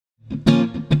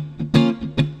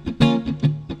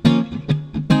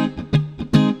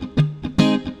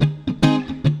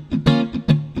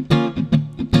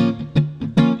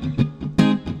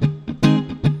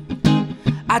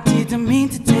I didn't mean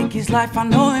to take his life, I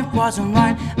know it wasn't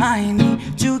right. I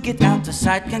need to get out of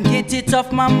sight, can't get it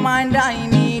off my mind. I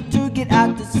need to get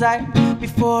out of sight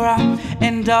before I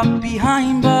end up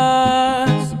behind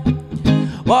bars.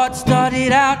 What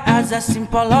started out as a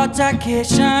simple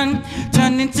altercation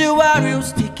turned into a real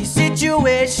sticky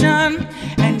situation.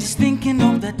 And just thinking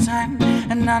of the time,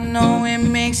 and I know it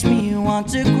makes me want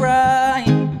to cry.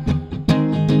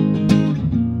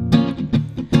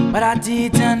 But I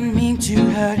didn't mean to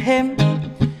hurt him,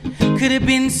 could have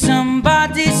been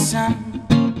somebody's son.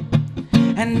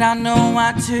 And I know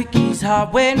I took his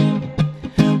heart when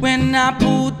I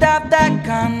pulled out that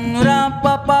gun.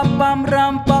 Rum-pa-pa-pum,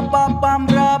 rum-pa-pa-pum,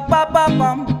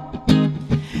 rum-pa-pa-pum.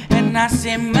 And I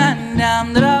say, man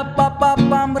down.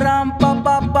 Rum-pa-pa-pum,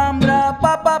 rum-pa-pa-pum,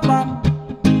 rum-pa-pa-pum.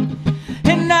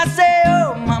 And I say,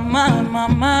 oh mama,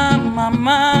 mama,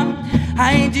 mama,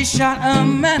 I just shot a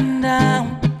man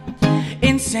down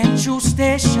in Central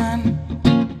Station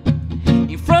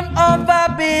in front of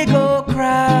a big old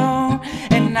crowd.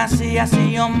 And I say,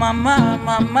 oh mama,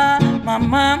 mama,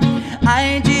 mama,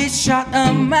 I just shot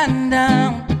a man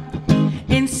down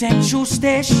in Central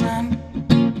Station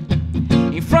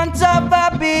in front of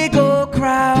a big old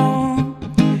crowd.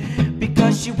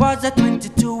 Because she was a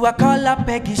 22, I call her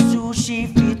Peggy Sue. She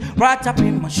feet right up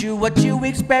in my shoe. What you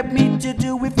expect me to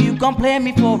do? If you gon' play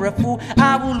me for a fool,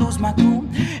 I will lose my cool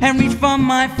and reach for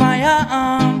my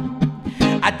firearm.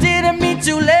 I didn't mean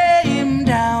to lay him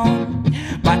down,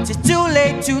 but it's too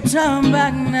late to turn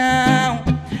back now.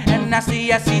 And I see,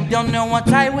 don't know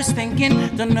what I was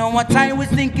thinking, don't know what I was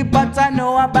thinking, but I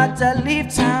know I'm about to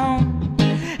leave town.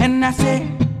 And I say,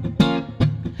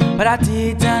 but I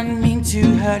didn't mean to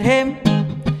hurt him,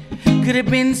 could have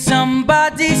been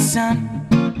somebody's son.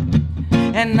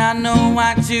 And I know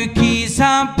I took his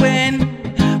heart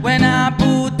when I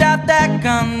pulled out that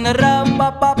gun.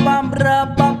 Rum-pa-pa-pum,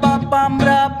 rum-pa-pa-pum,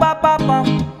 rum-pa-pa-pum.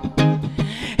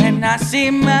 And I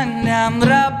say, man down.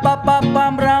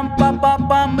 Rum-pa-pa-pum,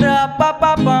 rum-pa-pa-pum,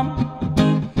 rum-pa-pa-pum.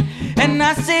 And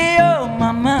I say, oh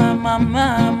mama,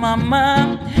 mama,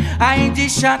 mama, I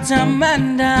just shot a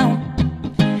man down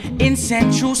in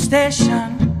Central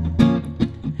Station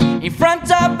in front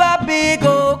of a big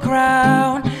old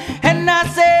crowd. And I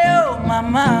say, oh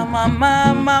mama,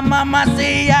 mama, mama, mama,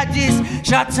 say I just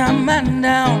shot a man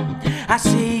down. I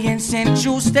say in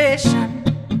Central Station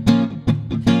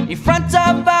in front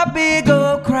of a big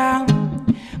old crowd.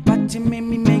 But you made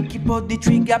me make you pull the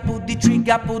trigger, pull the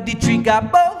trigger, pull the trigger,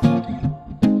 both.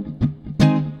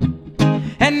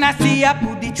 And I see I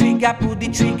pull the trigger, pull the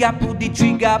trigger, pull the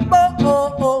trigger,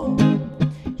 both.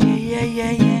 Yeah,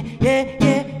 yeah, yeah, yeah,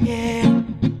 yeah, yeah.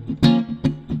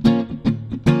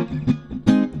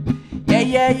 Yeah,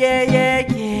 yeah, yeah,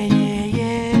 yeah, yeah,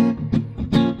 yeah.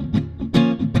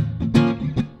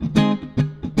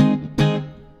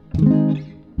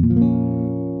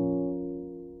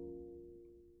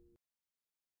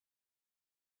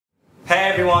 Hey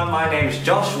everyone, my name is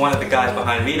Josh, one of the guys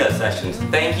behind Reload Sessions.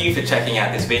 Thank you for checking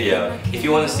out this video. If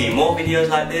you want to see more videos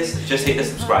like this, just hit the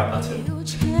subscribe button.